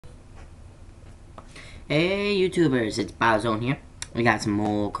Hey YouTubers, it's Biozone here. We got some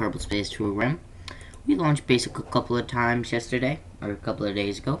more Kerbal Space Tour. We launched basic a couple of times yesterday, or a couple of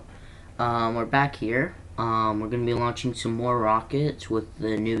days ago. We're back here. We're gonna be launching some more rockets with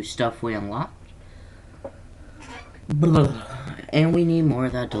the new stuff we unlocked. And we need more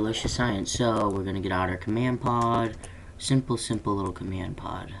of that delicious science, so we're gonna get out our command pod. Simple little command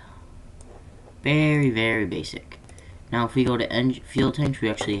pod. Very, very basic. Now if we go to fuel tanks, we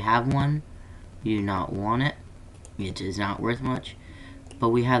actually have one. You do not want it. It is not worth much. But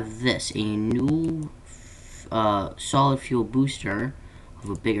we have this, a new solid fuel booster of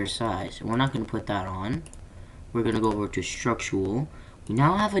a bigger size. We're not going to put that on. We're going to go over to structural. We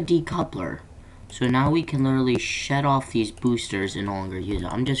now have a decoupler. So now we can literally shut off these boosters and no longer use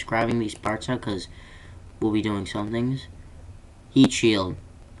it. I'm just grabbing these parts out because we'll be doing some things. Heat shield.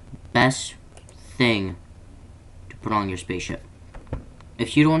 Best thing to put on your spaceship.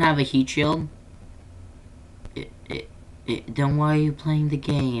 If you don't have a heat shield, then why are you playing the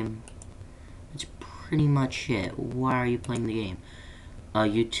game? That's pretty much it. Why are you playing the game?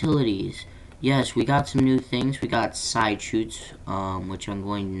 Utilities. Yes, we got some new things. We got side chutes, which I'm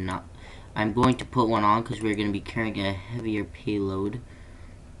going to put one on because we're going to be carrying a heavier payload.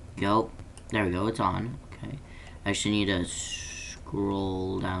 Go. There we go. It's on. Okay. I actually need to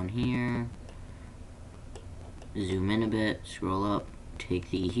scroll down here. Zoom in a bit. Scroll up. Take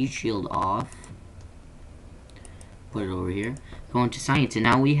the heat shield off. Put it over here. Go into science, and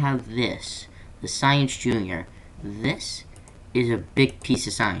now we have this. The Science Junior. This is a big piece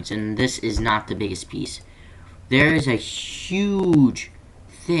of science, and this is not the biggest piece. There is a huge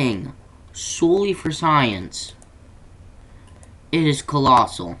thing solely for science. It is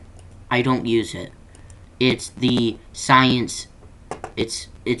colossal. I don't use it. It's the science. It's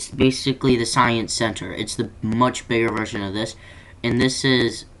basically the science center. It's the much bigger version of this, and this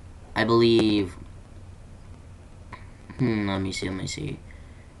is, I believe. Let me see.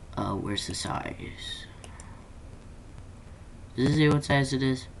 Where's the size? Does it say what size it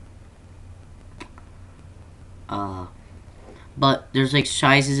is? But there's like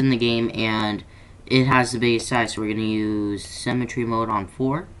sizes in the game, and it has the biggest size. So we're gonna use symmetry mode on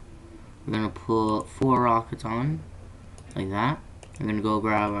 4. We're gonna put 4 rockets on, like that. We're gonna go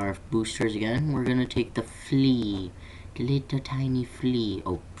grab our boosters again. We're gonna take the flea, the little tiny flea.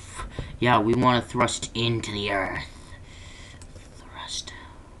 Oh, yeah, we want to thrust into the earth.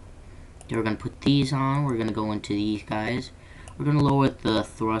 We're going to put these on. We're going to go into these guys. We're going to lower the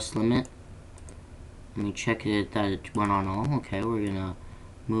thrust limit. Let me check it that it went on all. Okay, we're going to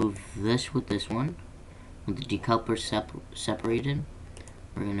move this with this one. With the decoupler separated.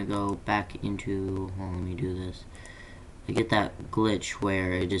 We're going to go back into... Well, let me do this. I get that glitch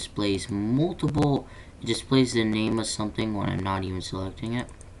where it displays multiple... It displays the name of something when I'm not even selecting it.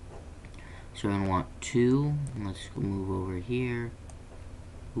 So we're going to want 2. Let's move over here.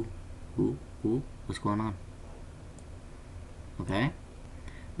 Ooh, what's going on? Okay.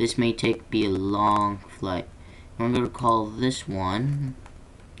 This may be a long flight. And we're going to call this one...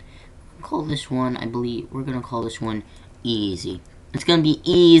 I believe, we're going to call this one easy. It's going to be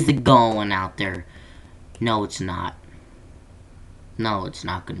easy going out there. No, it's not. No, it's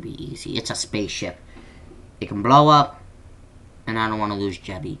not going to be easy. It's a spaceship. It can blow up. And I don't want to lose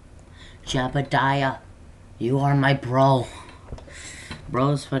Jebby. Jebediah, you are my bro.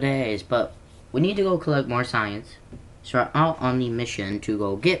 Bros for days, but we need to go collect more science. So we're out on the mission to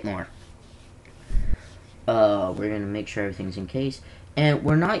go get more. We're gonna make sure everything's in case, and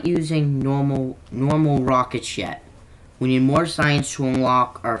we're not using normal rockets yet. We need more science to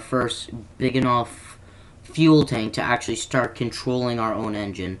unlock our first big enough fuel tank to actually start controlling our own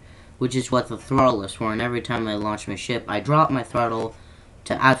engine, which is what the throttle is for. And every time I launch my ship, I drop my throttle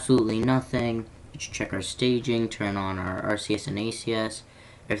to absolutely nothing. Check our staging, turn on our RCS and ACS.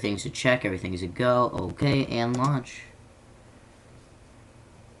 Everything's a check, everything's a go. Okay, and launch.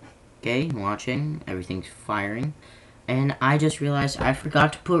 Okay, launching. Everything's firing. And I just realized I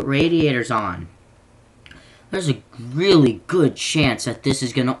forgot to put radiators on. There's a really good chance that this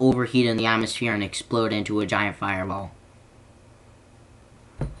is going to overheat in the atmosphere and explode into a giant fireball.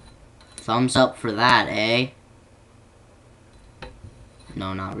 Thumbs up for that, eh?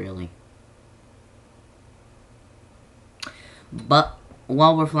 No, not really. But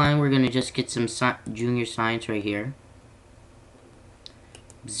while we're flying, we're going to just get some junior science right here.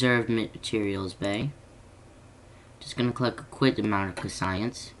 Observed materials bay. Just going to collect a quick amount of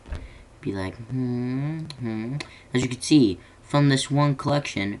science. Be like, As you can see, from this one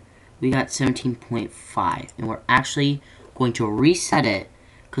collection, we got 17.5. And we're actually going to reset it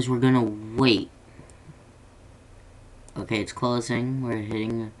because we're going to wait. Okay, it's closing. We're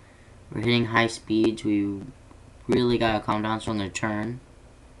hitting We're hitting high speeds. We really gotta calm down, so I'm gonna turn.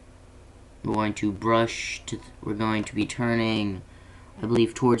 We're going to brush to, we're going to be turning, I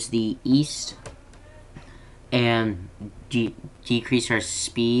believe, towards the east. And decrease our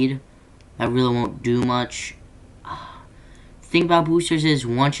speed. That really won't do much. Thing about boosters is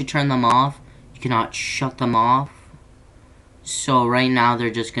once you turn them off, you cannot shut them off. So right now they're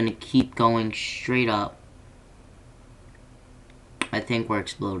just gonna keep going straight up. I think we're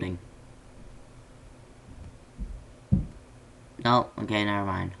exploding. No, okay, never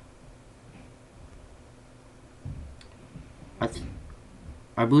mind.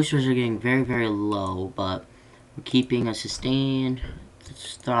 Our boosters are getting very, very low, but we're keeping a sustained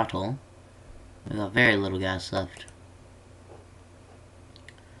throttle. We got very little gas left.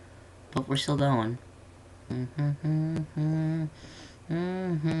 But we're still going. I'm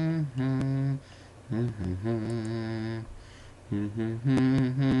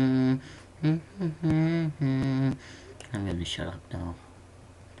gonna shut up now.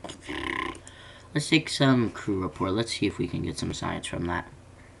 Let's take some crew report. Let's see if we can get some science from that.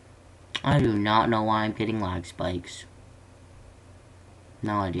 I do not know why I'm getting lag spikes.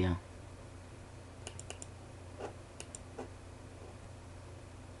 No idea.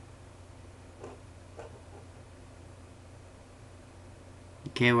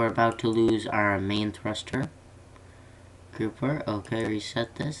 Okay, we're about to lose our main thruster. Grouper, okay,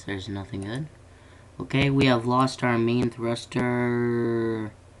 reset this. There's nothing good. Okay, we have lost our main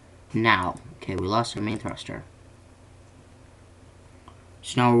thruster now. Okay, we lost our main thruster.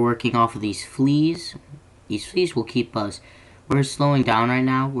 So now we're working off of these fleas. These fleas will keep us... We're slowing down right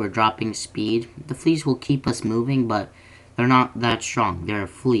now. We're dropping speed. The fleas will keep us moving, but they're not that strong. They're a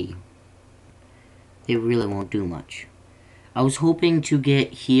flea. They really won't do much. I was hoping to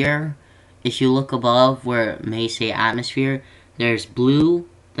get here. If you look above where it may say atmosphere, there's blue,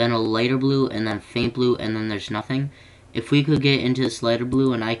 then a lighter blue, and then faint blue, and then there's nothing. If we could get into this lighter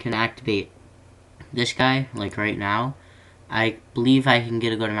blue and I can activate this guy, like right now, I believe I can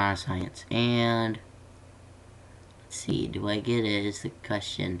get a good amount of science. And let's see, do I get it is the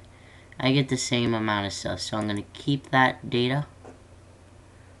question. I get the same amount of stuff, so I'm going to keep that data.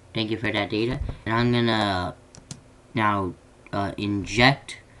 Thank you for that data. And I'm going to now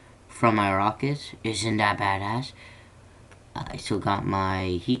inject from my rockets. Isn't that badass? I still got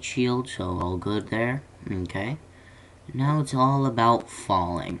my heat shield, so all good there. Okay. Now it's all about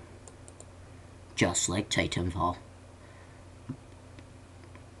falling. Just like Titanfall.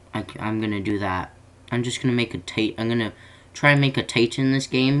 I'm gonna do that. I'm just gonna make I'm gonna try and make a Titan in this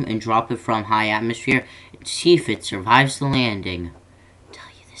game and drop it from high atmosphere and see if it survives the landing. I'll tell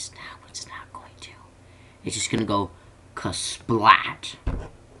you this now, it's not going to. It's just gonna go ka-splat.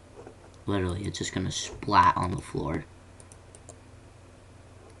 Literally, it's just gonna splat on the floor.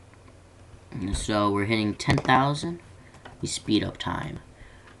 And so we're hitting 10,000. We speed up time.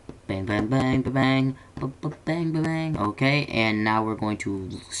 Bang, bang, bang, bang, bang, bang, bang, bang. Okay, and now we're going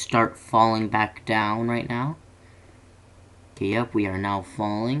to start falling back down right now. Okay, yep, we are now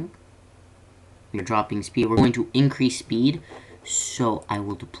falling. We're dropping speed. We're going to increase speed. So I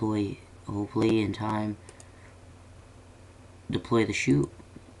will deploy, hopefully in time, deploy the chute.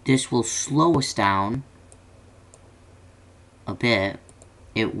 This will slow us down a bit.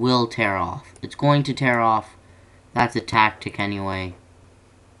 It will tear off. It's going to tear off. That's a tactic anyway.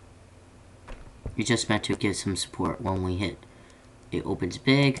 You just meant to give some support when we hit. It opens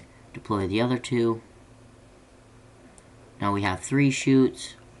big. Deploy the other two. Now we have 3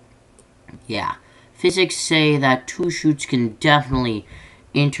 chutes. Yeah. Physics say that 2 chutes can definitely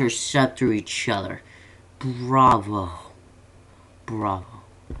intercept through each other. Bravo. Bravo.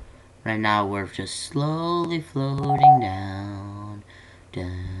 Right now we're just slowly floating down.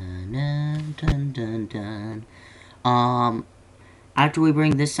 Dun, dun, dun, dun, dun. After we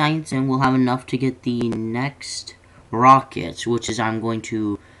bring this science in, we'll have enough to get the next rockets, which is I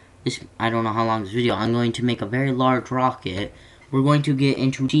don't know how long this video, I'm going to make a very large rocket. We're going to get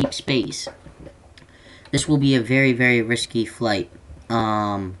into deep space. This will be a very, very risky flight.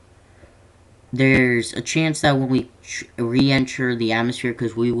 There's a chance that when we re-enter the atmosphere,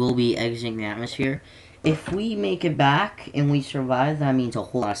 because we will be exiting the atmosphere, if we make it back and we survive, that means a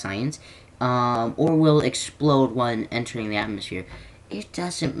whole lot of science. Or will explode when entering the atmosphere. It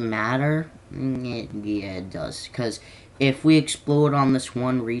doesn't matter. Yeah, it does. Because if we explode on this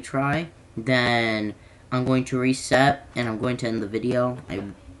one retry, then I'm going to reset and I'm going to end the video.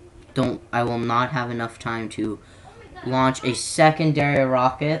 I will not have enough time to launch a secondary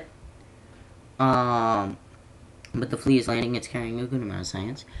rocket. But the flea is landing. It's carrying a good amount of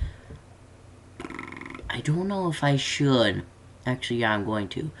science. I don't know if I should. Actually, yeah, I'm going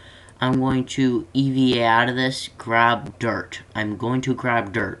to. I'm going to EVA out of this, grab dirt. I'm going to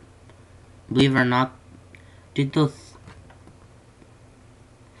grab dirt. Believe it or not, did the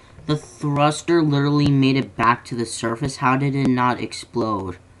thruster literally made it back to the surface? How did it not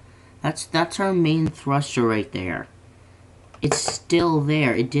explode? That's our main thruster right there. It's still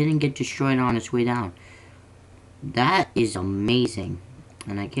there. It didn't get destroyed on its way down. That is amazing.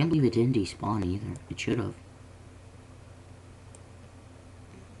 And I can't believe it didn't despawn either. It should have.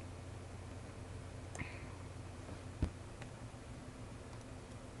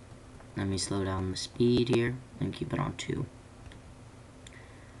 Let me slow down the speed here and keep it on 2.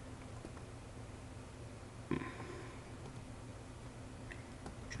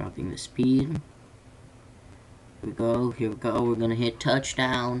 Dropping the speed. Here we go, here we go. We're gonna hit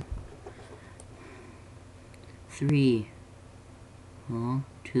touchdown. 3,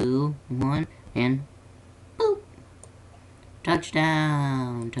 2, 1, and boop!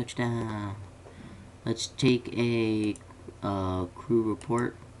 Touchdown! Touchdown! Let's take a crew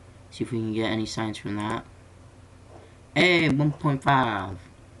report. See if we can get any signs from that. Hey, 1.5.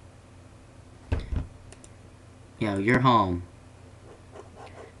 Yo, you're home.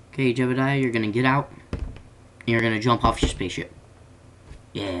 Okay, Jebediah, you're gonna get out. And you're gonna jump off your spaceship.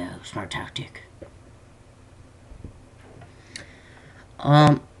 Yeah, smart tactic.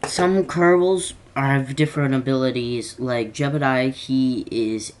 Some Kerbals have different abilities. Like Jebediah, he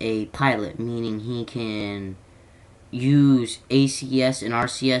is a pilot, meaning he can use ACS and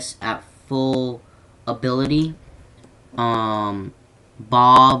RCS at full ability. Bob,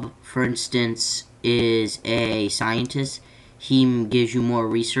 for instance, is a scientist. He gives you more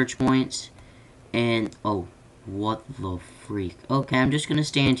research points. And, oh, what the freak. Okay, I'm just gonna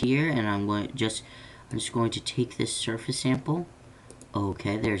stand here and I'm just going to take this surface sample.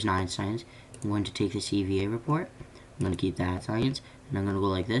 Okay, there's 9 science. I'm going to take this EVA report. I'm going to keep that science. And I'm going to go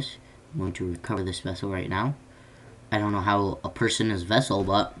like this. I'm going to recover this vessel right now. I don't know how a person is vessel,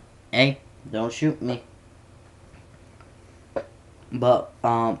 but hey, don't shoot me. But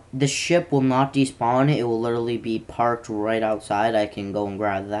the ship will not despawn. It will literally be parked right outside. I can go and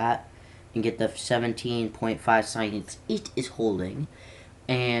grab that and get the 17.5 science it is holding.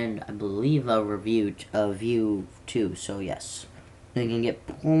 And I believe a view too, so yes. We can get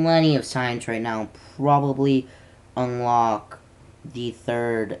plenty of science right now and probably unlock the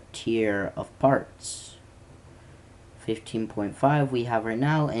 3rd tier of parts. 15.5 we have right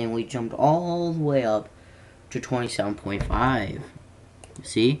now, and we jumped all the way up to 27.5.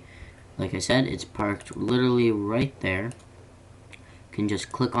 See? Like I said, it's parked literally right there. You can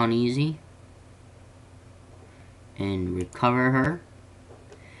just click on easy and recover her.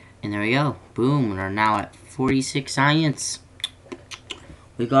 And there we go. Boom. We're now at 46 science.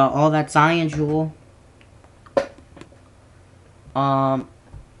 We got all that science, Jewel. So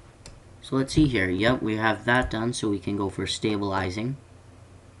let's see here. Yep, we have that done, so we can go for stabilizing.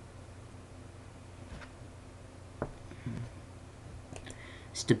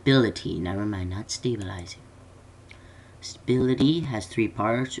 Stability. Never mind, not stabilizing. Stability has 3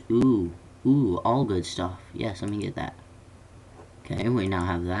 parts. Ooh, all good stuff. Yes, let me get that. Okay, we now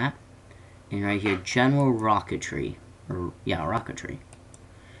have that. And right here, general rocketry. Rocketry.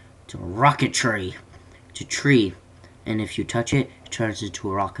 It's a rocket tree. It's a tree. And if you touch it, it turns into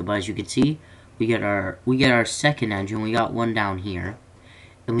a rocket. But as you can see, we get our 2nd engine. We got one down here.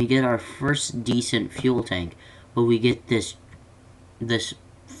 And we get our first decent fuel tank. But we get this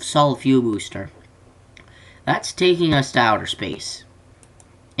solid fuel booster. That's taking us to outer space.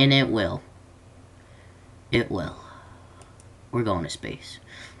 And it will. It will. We're going to space.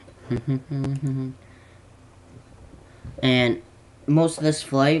 And most of this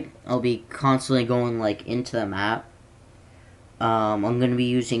flight, I'll be constantly going like into the map. I'm going to be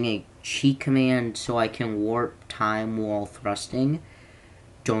using a cheat command so I can warp time while thrusting.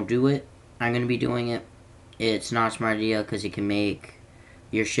 Don't do it. I'm going to be doing it. It's not a smart idea because it can make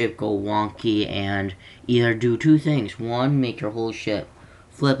your ship go wonky and either do 2 things. 1, make your whole ship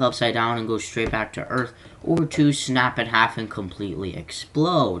flip upside down and go straight back to Earth. Or 2, snap in half and completely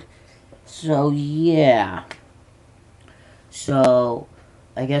explode. So, yeah. So,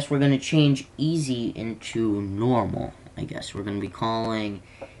 I guess we're going to change easy into normal. I guess we're going to be calling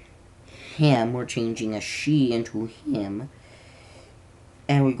him. We're changing a she into him.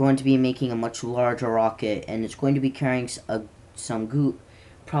 And we're going to be making a much larger rocket. And it's going to be carrying some goo.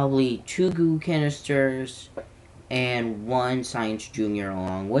 Probably 2 goo canisters. And 1 Science Junior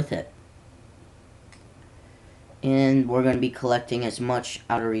along with it. And we're going to be collecting as much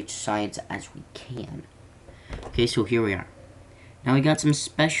outer reach science as we can. Okay, so here we are. Now we got some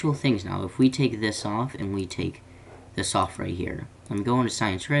special things now. If we take this off and we take this off right here, Let me go into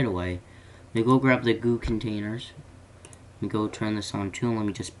science right away. Let me go grab the goo containers. Let me go turn this on too, and let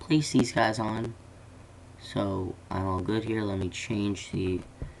me just place these guys on. So, I'm all good here. Let me change the...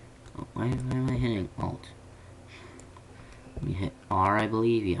 Oh, why am I hitting Alt? Let me hit R, I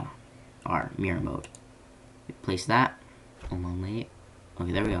believe. Yeah. R, mirror mode. Place that. Hold on, wait.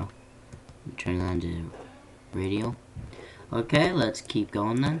 Okay, there we go. Turn that into radio. Okay, let's keep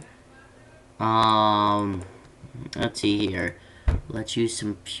going then. Let's see here. Let's use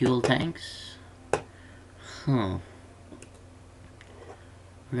some fuel tanks. Huh.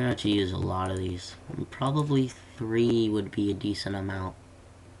 We're gonna have to use a lot of these. Probably 3 would be a decent amount.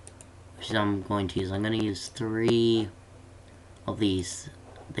 Which I'm going to use. I'm gonna use 3 of these.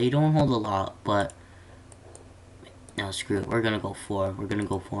 They don't hold a lot, but no, screw it. We're gonna go 4. We're gonna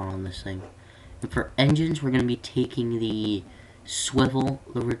go 4 on this thing. And for engines, we're gonna be taking the swivel.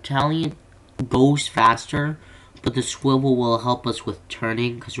 The Retaliant goes faster, but the swivel will help us with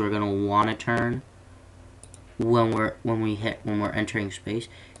turning because we're gonna want to turn when we're entering space.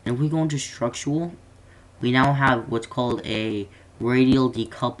 And if we go into structural, we now have what's called a radial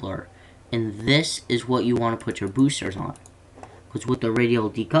decoupler, and this is what you want to put your boosters on. Because with the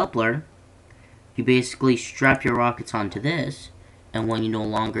radial decoupler, you basically strap your rockets onto this, and when you no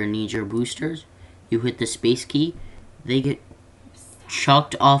longer need your boosters, you hit the space key, they get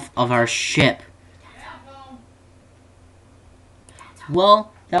chucked off of our ship.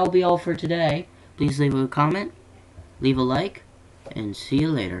 Well, that will be all for today. Please leave a comment, leave a like, and see you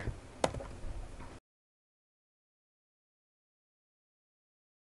later.